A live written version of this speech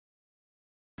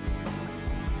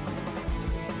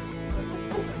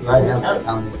Do I have that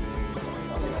on?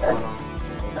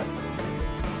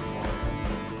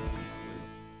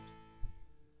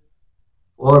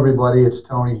 Hello, everybody. It's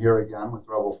Tony here again with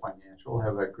Rebel Financial. I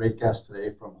have a great guest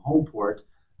today from Homeport,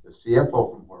 the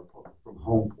CFO from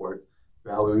Homeport,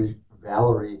 Valorie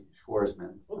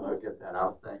Schwarzmann. I'll get that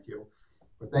out. Thank you.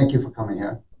 But thank you for coming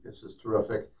here. This is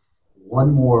terrific.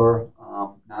 One more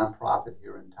nonprofit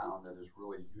here in town that is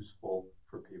really useful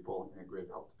for people and a great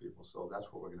help to people. So that's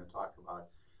what we're going to talk about.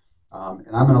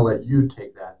 And I'm going to let you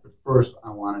take that. But first, I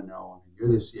want to know, you're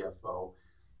the CFO.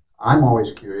 I'm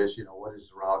always curious, what is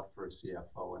the route for a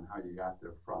CFO and how you got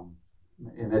there from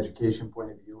an education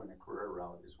point of view and a career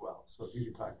route as well. So if you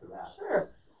could talk to that.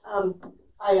 Sure. I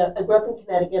grew up in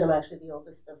Connecticut. I'm actually the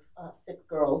oldest of 6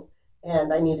 girls,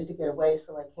 and I needed to get away,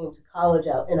 so I came to college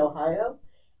out in Ohio.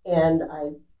 And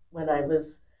I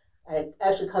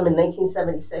actually come in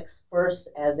 1976 first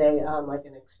as like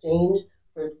an exchange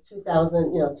for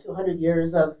 200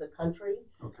 years of the country.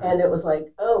 Okay. And it was like,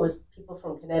 it was people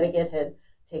from Connecticut had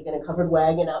taken a covered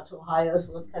wagon out to Ohio,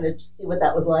 so let's kind of see what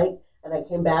that was like. And I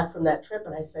came back from that trip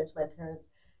and I said to my parents,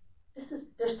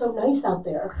 they're so nice out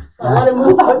there, so I want to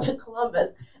move out to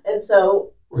Columbus. And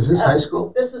so was this high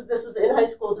school? This was in high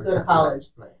school to go to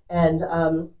college. Right. And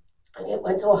I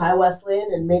went to Ohio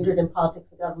Wesleyan and majored in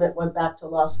politics and government, went back to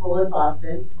law school in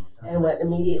Boston, and went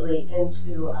immediately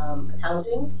into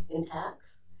accounting in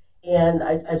tax. And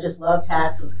I just loved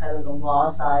tax. It was kind of the law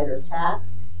side of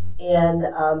tax. And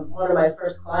one of my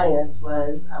first clients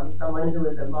was someone who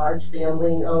was a large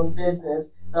family-owned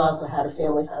business that also had a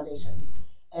family foundation.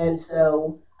 And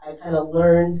so I kind of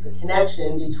learned the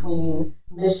connection between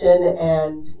mission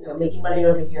and making money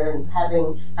over here and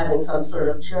having some sort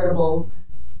of charitable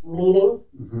leaning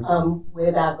way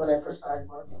back when I first started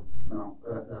working. No,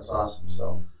 that's awesome.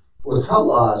 So, well, tell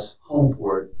us,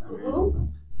 Homeport.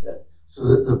 So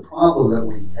the problem that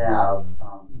we have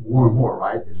more and more,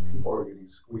 right, is people are getting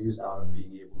squeezed out of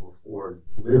being able to afford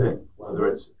living, whether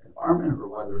it's an apartment or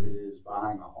whether it is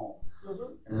buying a home.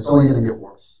 And it's only going to get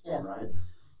worse, right?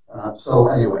 So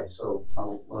anyway,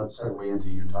 let's segue into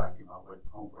you talking about what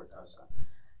Homeport does.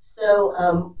 So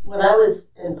when I was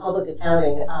in public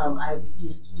accounting, I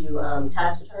used to do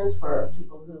tax returns for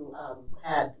people who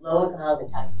had low-income housing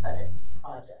tax credit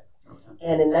projects.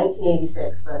 And in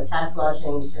 1986, the tax law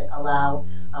changed to allow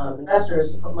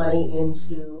investors to put money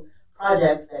into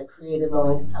projects that created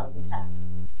low-income housing tax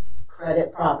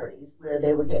credit properties where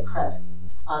they would get credits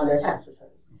on their tax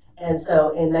returns. And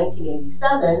so in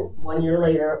 1987, 1 year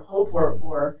later, Homeport,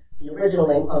 or the original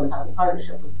name, Columbus Housing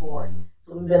Partnership, was born.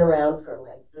 So we've been around for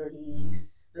like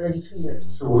 32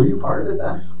 years. So were you part of it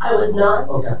then? I was not.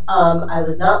 Okay. I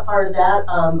was not part of that.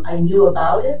 I knew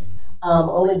about it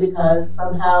only because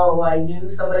somehow I knew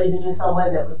somebody who knew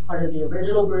someone that was part of the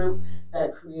original group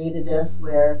that created this,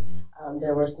 where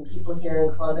there were some people here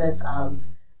in Columbus,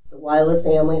 the Weiler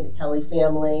family, the Kelly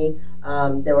family.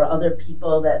 There were other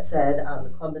people that said,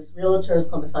 the Columbus Realtors,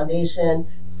 Columbus Foundation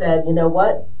said, you know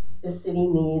what? This city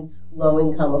needs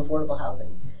low-income affordable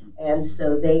housing. And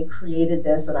so they created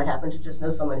this, and I happened to just know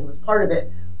someone who was part of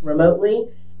it remotely.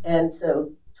 And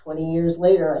so 20 years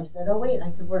later, I said, oh, wait,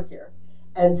 I could work here.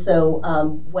 And so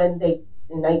in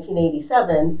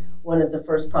 1987, one of the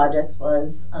first projects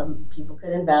was people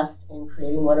could invest in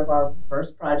creating one of our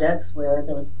first projects where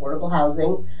there was affordable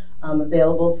housing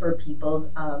available for people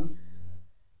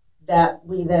that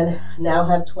we then now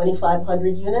have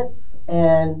 2,500 units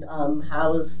and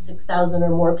house 6,000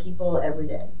 or more people every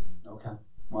day. Okay.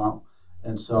 Wow.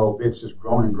 And so it's just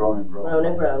grown and grown and grown. Grown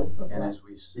and grown. And as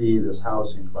we see this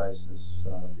housing crisis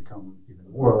become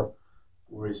even more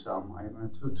worrisome,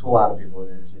 to a lot of people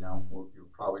it is, you're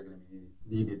probably going to be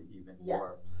needed even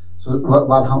more. So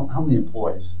about how many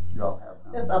employees do you all have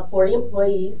now? About 40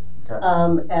 employees.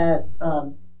 Okay.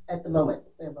 At the moment.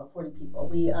 We have about 40 people.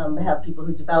 We have people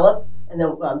who develop and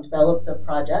then develop the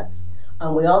projects.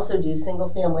 We also do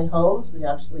single-family homes. We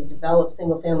actually develop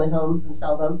single-family homes and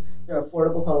sell them. They're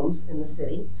affordable homes in the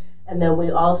city. And then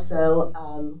we also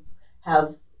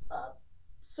have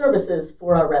services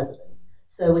for our residents.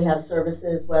 So we have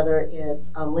services, whether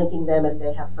it's linking them if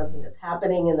they have something that's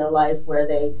happening in their life where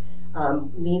they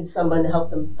need someone to help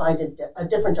them find a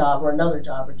different job or another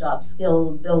job or job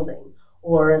skill building,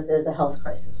 or if there's a health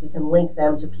crisis. We can link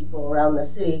them to people around the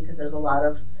city because there's a lot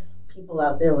of people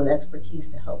out there with expertise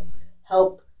to help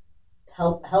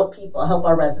people, help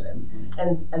our residents.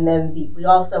 And then we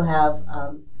also have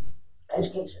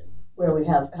education, where we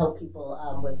have help people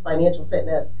with financial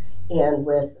fitness and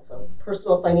with some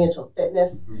personal financial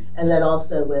fitness, and then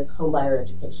also with home buyer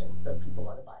education, so if people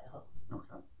want to buy a home.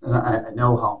 Okay. And I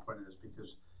know how important it is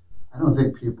because I don't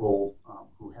think people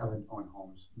who haven't owned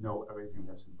homes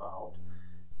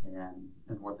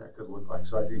product.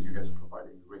 So I think you guys are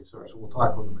providing a great service. We'll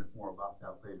talk a little bit more about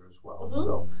that later as well. Mhm.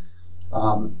 So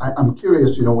I'm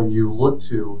curious, when you look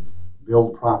to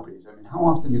build properties, I mean, how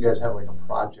often you guys have like a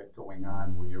project going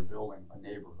on where you're building a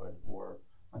neighborhood or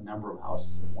a number of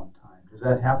houses at one time? Does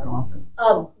that happen often?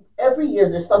 Every year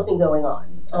there's something going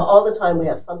on. All the time we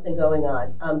have something going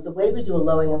on. The way we do a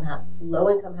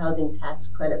low-income housing tax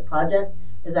credit project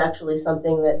is actually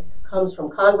something that comes from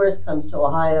Congress, comes to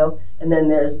Ohio, and then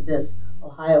there's this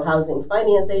Ohio Housing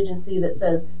Finance Agency that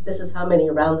says this is how many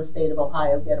around the state of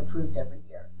Ohio get approved every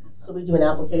year. So we do an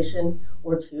application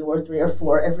or 2 or 3 or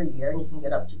 4 every year, and you can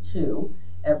get up to 2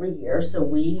 every year. So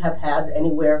we have had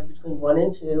anywhere between 1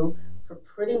 and 2 for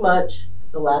pretty much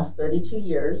the last 32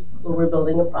 years where we're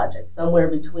building a project. Somewhere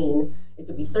between, it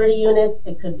could be 30 units,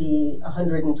 it could be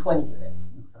 120 units.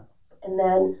 Okay. And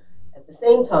then at the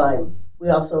same time, we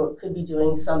also could be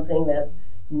doing something that's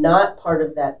not part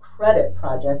of that credit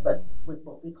project, but with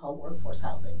what we call workforce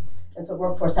housing. And so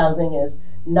workforce housing is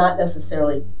not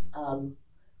necessarily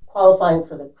qualifying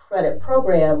for the credit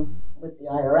program with the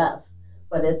IRS,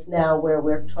 but it's now where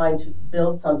we're trying to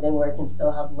build something where it can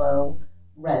still have low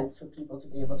rents for people to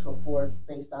be able to afford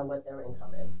based on what their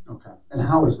income is. Okay. And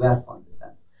how is that funded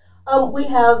then? We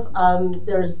have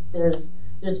there's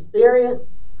various.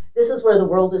 This is where the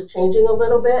world is changing a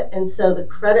little bit, and so the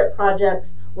credit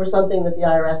projects were something that the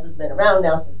IRS has been around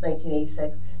now since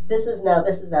 1986. This is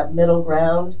that middle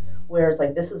ground where it's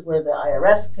like this is where the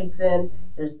IRS takes in.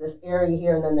 There's this area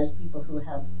here, and then there's people who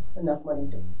have enough money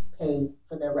to pay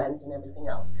for their rent and everything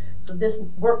else. So this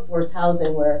workforce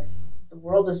housing where the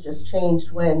world has just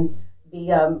changed when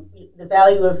the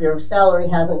value of your salary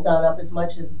hasn't gone up as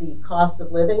much as the cost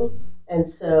of living. And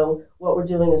so what we're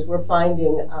doing is we're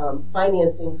finding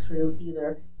financing through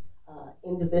either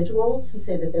individuals who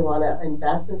say that they want to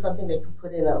invest in something. They could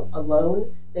put in a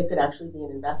loan. They could actually be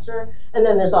an investor. And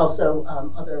then there's also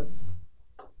other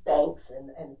banks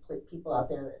and people out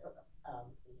there.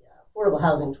 The Affordable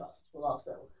Housing Trust will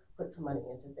also put some money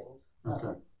into things.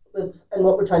 Okay. And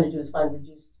what we're trying to do is find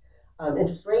reduced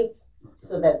interest rates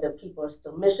so that the people are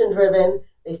still mission driven.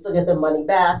 They still get their money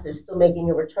back. They're still making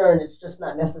a return. It's just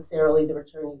not necessarily the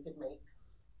return you could make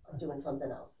doing something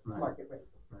else. It's Right. Market rate.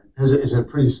 Right. Is it a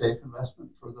pretty safe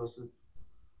investment for those?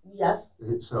 Yes.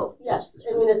 So yes.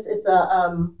 I mean, it's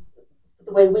the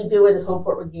way we do it is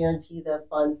Homeport would guarantee the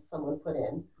funds someone put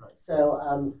in. Right.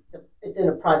 So it's in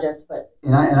a project, but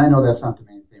and I know that's not the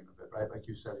main theme of it, right? Like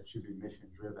you said, it should be mission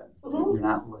driven. Mhm. You're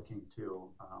not looking to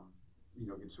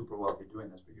get super wealthy doing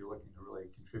this, but you're looking to really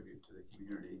contribute to the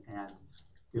community and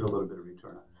get a little bit of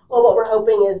return on it. Well, what we're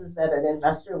hoping is that an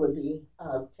investor would be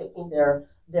taking their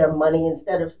money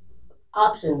instead of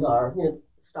options are,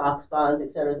 stocks, bonds, et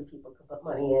cetera, that people can put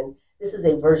money in. This is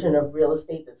a version of real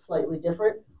estate that's slightly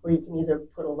different, where you can either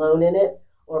put a loan in it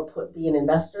or be an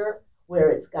investor, where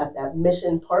it's got that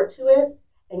mission part to it,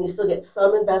 and you still get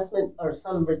some investment or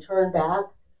some return back,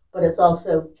 but it's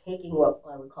also taking what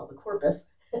I would call the corpus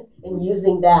and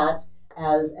using that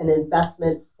as an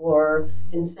investment for,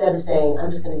 instead of saying,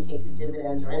 I'm just going to take the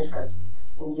dividends or interest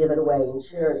and give it away in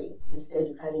charity. Instead,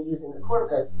 you're kind of using the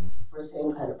corpus for the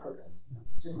same kind of purpose,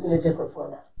 just in a different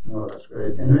format. Oh, that's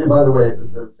great. And by the way,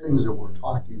 the things that we're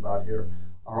talking about here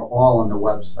are all on the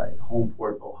website,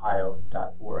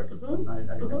 homeportohio.org. Mm-hmm.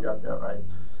 I got that right.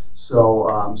 So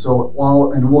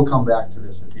and we'll come back to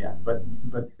this at the end, but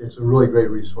it's a really great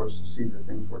resource to see the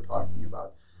things we're talking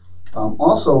about.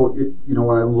 Also,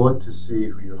 when I look to see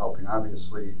who you're helping,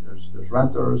 obviously there's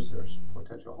renters, there's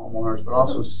potential homeowners, but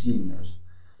also seniors.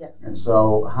 Yes. And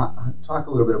so, talk a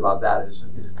little bit about that,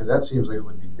 because that seems like it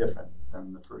would be different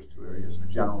than the first two areas, the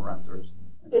general renters.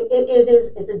 It is.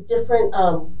 It's a different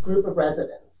group of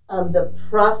residents. The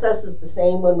process is the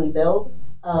same when we build.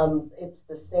 It's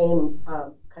the same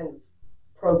kind of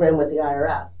program with the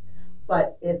IRS,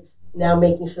 but it's now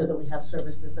making sure that we have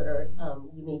services that are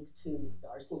unique to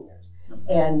our seniors.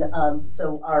 And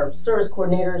so our service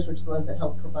coordinators, which are the ones that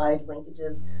help provide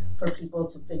linkages for people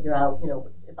to figure out,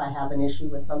 if I have an issue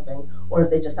with something or if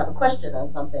they just have a question on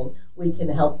something, we can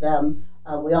help them.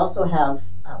 We also have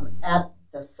at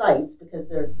the sites, because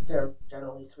they're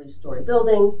generally 3-story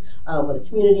buildings with a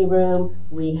community room.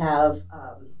 We have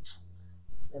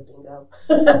bingo.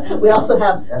 We also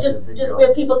have just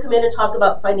where people come in and talk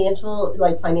about financial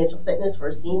fitness for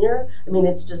a senior. I mean,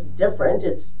 it's just different.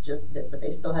 It's just, but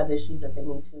they still have issues that they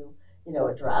need to,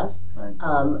 address. Right.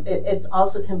 It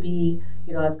also can be,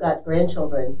 I've got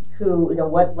grandchildren who,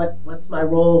 what's my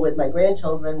role with my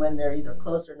grandchildren when they're either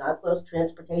close or not close?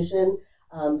 Transportation.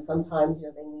 Sometimes,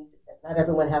 they need. Not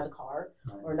everyone has a car,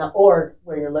 Right. or not, or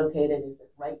where you're located is it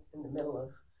right in the middle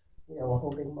of, a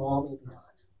whole big mall? Maybe not.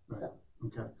 Right. So.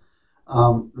 Okay.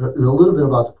 A little bit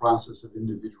about the process of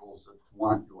individuals that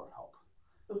want your help.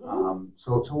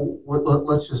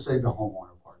 Let's just say the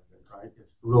homeowner part of it, right? If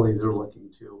really they're looking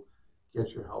to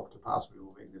get your help to possibly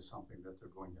move into something that they're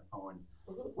going to own,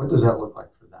 what does that look like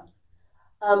for them?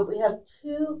 We have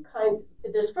two kinds.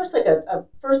 There's first like a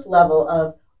first level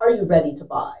of, are you ready to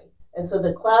buy? And so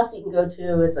the class you can go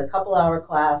to, it's a couple-hour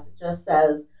class. It just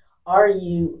says,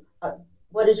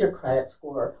 what is your credit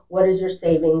score? What is your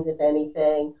savings, if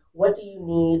anything? What do you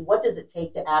need? What does it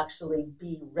take to actually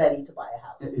be ready to buy a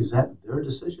house? Is that their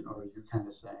decision, or are you kind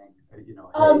of saying, hey, you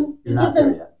you're not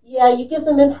there yet? Yeah, you give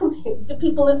them give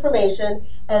people information,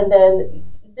 and then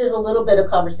there's a little bit of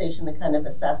conversation to kind of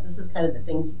assess. This is kind of the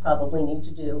things you probably need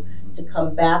to do to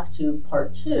come back to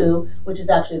part 2, which is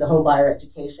actually the home buyer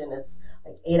education. It's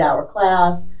like 8-hour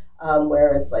class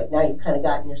where it's like now you've kind of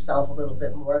gotten yourself a little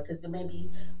bit more, because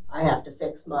maybe I have to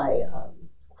fix my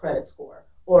credit score,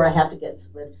 or I have to get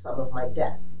rid of some of my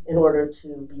debt in order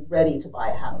to be ready to buy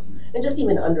a house. And just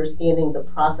even understanding the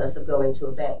process of going to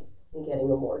a bank and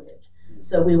getting a mortgage.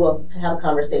 So we will have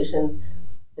conversations.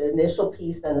 The initial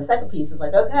piece, then the second piece is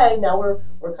like, okay, now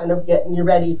we're kind of getting you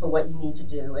ready for what you need to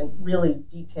do, and really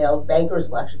detailed. Bankers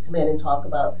will actually come in and talk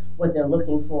about what they're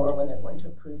looking for when they're going to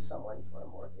approve someone for a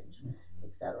mortgage,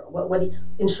 etc.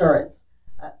 Insurance.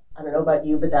 I don't know about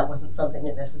you, but that wasn't something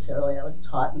that necessarily I was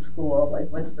taught in school. Like,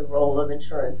 what's the role of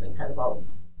insurance and kind of all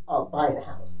buying a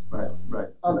house? Right, so, right.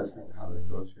 All those things. How that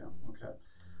goes, yeah. Okay.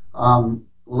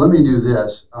 Well, let me do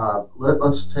this.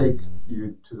 Let's take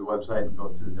you to the website and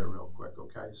go through there real quick,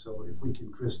 okay? So if we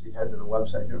can, Christy, head to the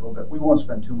website here a little bit. We won't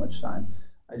spend too much time.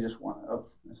 I just want to,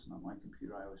 this is not my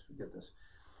computer. I always forget this.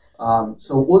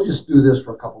 So we'll just do this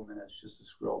for a couple minutes just to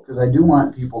scroll, because I do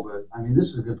want people to, this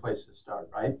is a good place to start,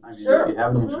 right? Sure. If you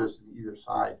have an interest in either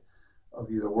side of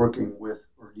either working with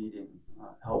or needing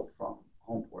help from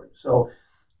Homeport. So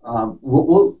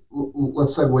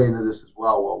let's segue into this as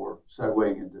well while we're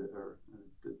segueing into, or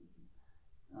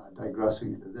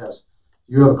digressing into this.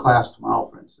 You have a class tomorrow,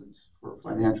 for instance, for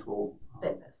financial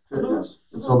fitness.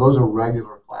 And so those are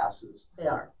regular classes. They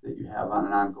are. That you have on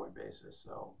an ongoing basis.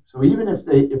 So even if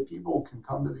people can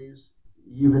come to these,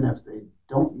 even if they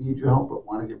don't need your help but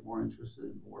want to get more interested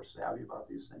and more savvy about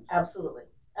these things. Absolutely.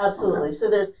 Okay. So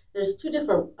there's two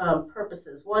different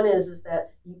purposes. One is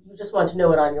that you just want to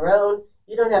know it on your own.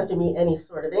 You don't have to meet any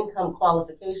sort of income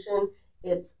qualification.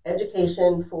 It's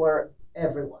education for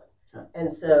everyone. Okay.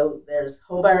 And so there's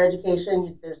homebuyer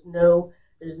education. There's no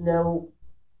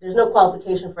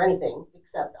qualification for anything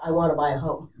except I want to buy a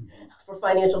home. Mm-hmm. For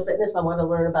financial fitness, I want to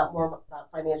learn more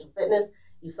about financial fitness.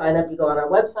 You sign up, you go on our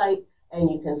website, and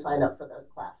you can sign up for those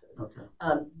classes. Okay.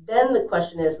 Then the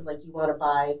question is like, do you want to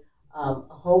buy a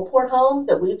Homeport home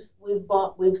that we've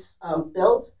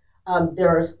built? There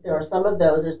are some of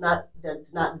those. There's not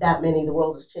that many. The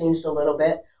world has changed a little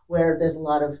bit, where there's a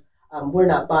lot of we're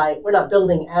not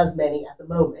building as many at the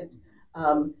moment.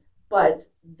 But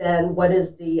then what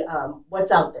is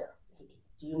what's out there?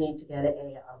 Do you need to get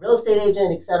a real estate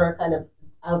agent, et cetera, kind of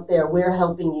out there? We're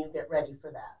helping you get ready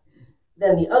for that.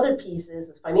 Then the other piece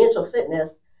is financial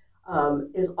fitness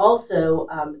is also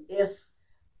if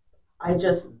I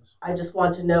just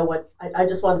want to know I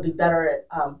just want to be better at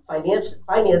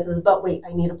finances, but wait,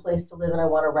 I need a place to live and I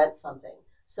want to rent something.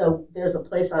 So there's a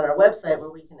place on our website where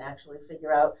we can actually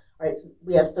figure out, all right, so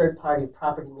we have third-party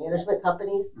property management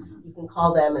companies. Mm-hmm. You can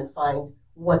call them and find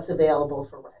what's available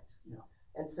for rent. Yeah.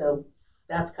 And so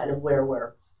that's kind of where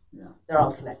they're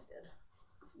all connected.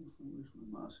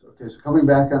 Okay, so coming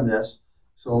back on this,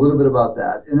 so a little bit about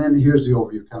that. And then here's the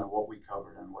overview, kind of what we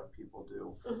covered and what people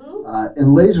do. Mm-hmm.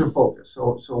 And laser focus.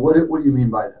 So what do you mean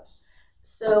by this?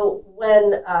 So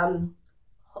when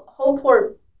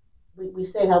Homeport, we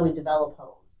say how we develop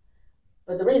homes.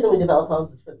 But the reason we develop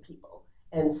homes is for the people.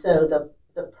 And so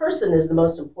the person is the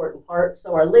most important part.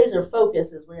 So our laser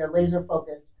focus is we are laser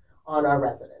focused on our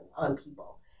residents, on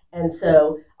people. And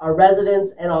so our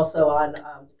residents and also on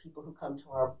the people who come to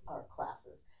our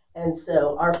classes. And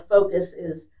so our focus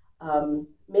is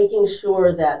making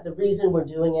sure that the reason we're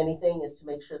doing anything is to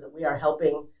make sure that we are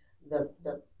helping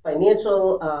the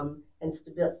financial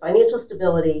financial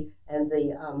stability and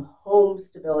the home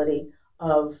stability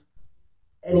of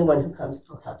anyone who comes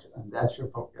to touch us. And that's your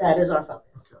focus. That is our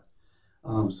focus.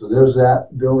 Okay. So there's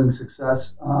that building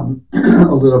success. A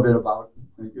little bit about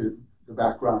the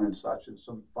background and such, and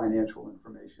some financial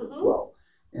information as well,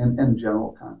 and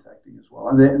general contacting as well.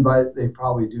 And they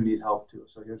probably do need help too.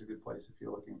 So here's a good place if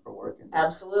you're looking for work and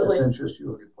absolutely this interests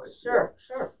you, a good place. Sure.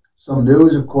 Some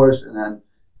news, of course, and then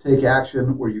take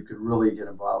action where you could really get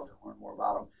involved and learn more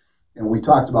about them. And we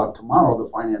talked about tomorrow the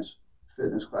finance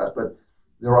fitness class, but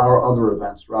there are other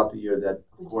events throughout the year that,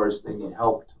 of course, they need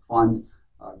help to fund,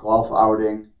 golf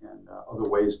outing and other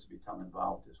ways to become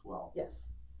involved as well. Yes,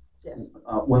 yes.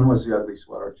 When was the Ugly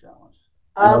Sweater Challenge?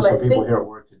 I know some people here at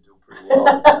work could do pretty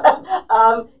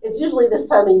well. It's usually this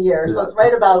time of year, so it's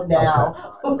right about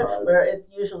now, okay. Right. where it's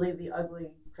usually the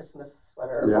ugly Christmas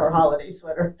sweater or holiday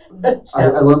sweater.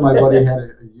 I learned my buddy had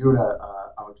a Una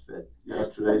outfit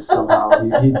yesterday somehow.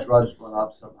 He drudged one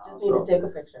up somehow. Just need to take a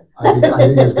picture. I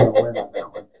think he's going to win on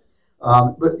that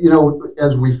one. But,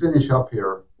 as we finish up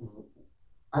here,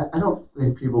 I don't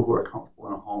think people who are comfortable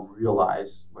in a home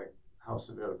realize how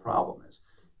severe the problem is.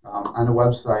 On the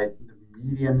website, the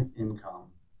median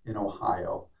income in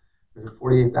Ohio is it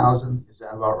 48,000? Is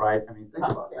that about right? I mean, think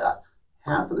about that.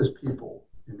 Half of this people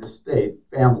in this state,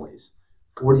 families,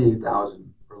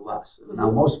 48,000 or less. Mm-hmm.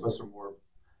 Now, most of us are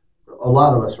a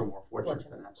lot of us are more fortunate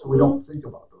than that, so we don't think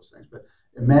about those things. But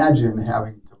imagine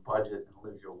having to budget and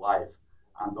live your life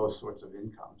on those sorts of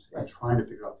incomes and trying to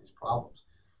figure out these problems.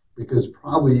 Because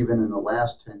probably even in the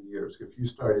last 10 years, if you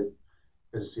started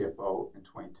as a CFO in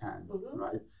 2010,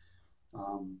 right,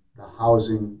 the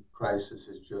housing crisis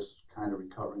is just kind of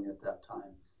recovering at that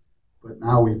time. But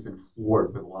now we've been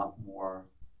floored with a lot more,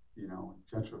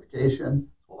 gentrification.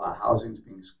 A lot of housing is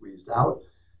being squeezed out.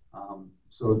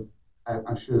 So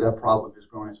I'm sure that problem is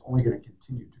growing. It's only going to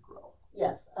continue to grow.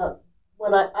 Yes.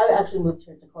 When I actually moved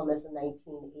here to Columbus in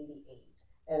 1988,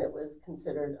 and it was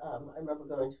considered, I remember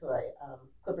going to a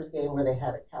Clippers game where they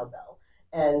had a cowbell.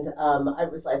 And I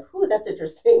was like, "Ooh, that's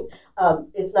interesting."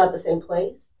 It's not the same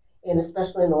place. And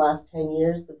especially in the last 10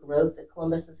 years, the growth that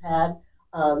Columbus has had,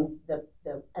 and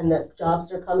the jobs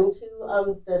that are coming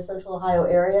to the Central Ohio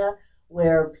area,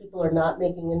 where people are not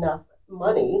making enough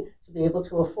money to be able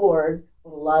to afford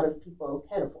what a lot of people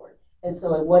can afford. And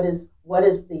so, what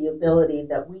is the ability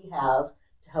that we have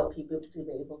to help people to be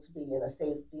able to be in a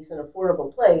safe, decent,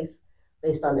 affordable place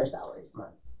based on their salaries? Right.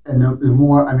 And the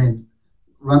more,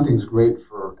 renting's great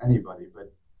for anybody,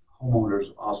 but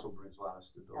homeowners also brings a lot of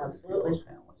stability to people's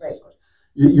families. Right. And such.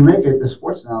 You make it, the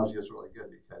sports analogy is really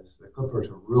good because the Clippers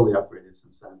have really upgraded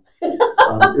since then.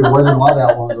 It wasn't all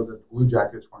that long ago that the Blue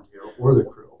Jackets weren't here or the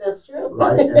Crew. That's true.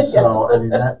 Right? And so,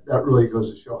 that really goes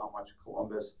to show how much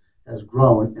Columbus has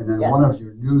grown. And then one of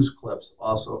your news clips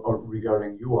also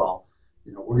regarding you all,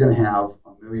 we're going to have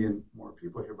 1 million more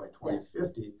people here by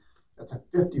 2050. Yes. That's a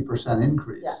 50%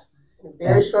 increase. Yes. In a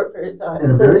very short period of time.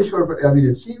 In a very short period.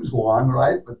 It seems long,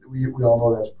 right? But we all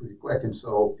know that's pretty quick. And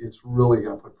so it's really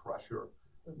going to put pressure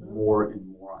more and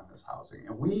more on this housing.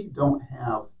 And we don't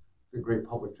have the great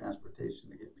public transportation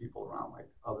to get people around like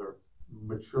other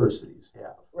mature cities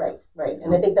have. Right.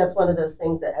 And I think that's one of those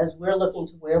things that as we're looking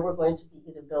to where we're going to be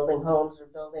either building homes or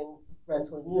building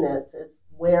rental units, it's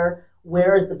where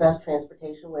is the best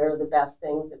transportation, where are the best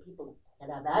things that people can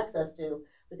have access to,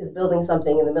 because building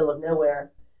something in the middle of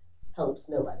nowhere helps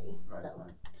nobody. Right.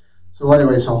 So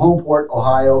anyway, Homeport,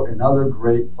 Ohio, another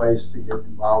great place to get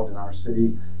involved in our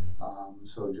city.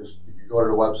 So just you can go to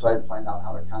the website and find out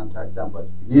how to contact them. But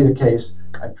in either case,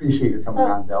 I appreciate you coming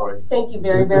on, Valorie. Thank you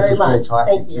very, very much. Great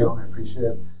talking to you. I appreciate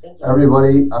it. Thank you.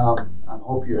 Everybody, I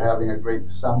hope you're having a great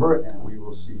December, and we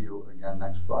will see you again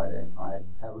next Friday. All right,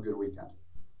 have a good weekend.